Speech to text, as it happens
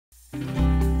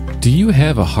Do you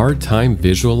have a hard time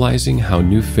visualizing how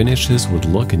new finishes would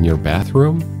look in your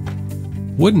bathroom?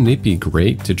 Wouldn't it be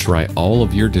great to try all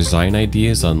of your design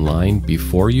ideas online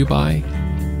before you buy?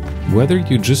 Whether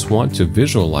you just want to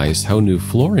visualize how new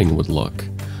flooring would look,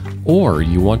 or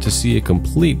you want to see a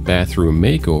complete bathroom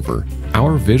makeover,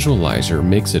 our visualizer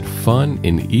makes it fun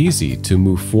and easy to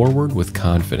move forward with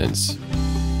confidence.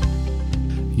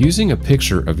 Using a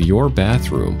picture of your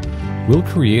bathroom, we'll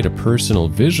create a personal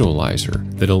visualizer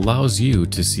that allows you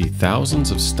to see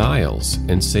thousands of styles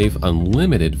and save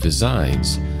unlimited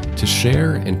designs to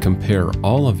share and compare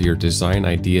all of your design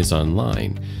ideas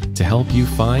online to help you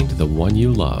find the one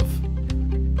you love.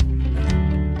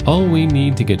 All we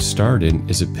need to get started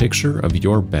is a picture of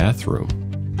your bathroom.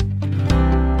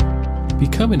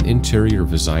 Become an interior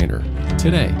designer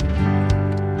today.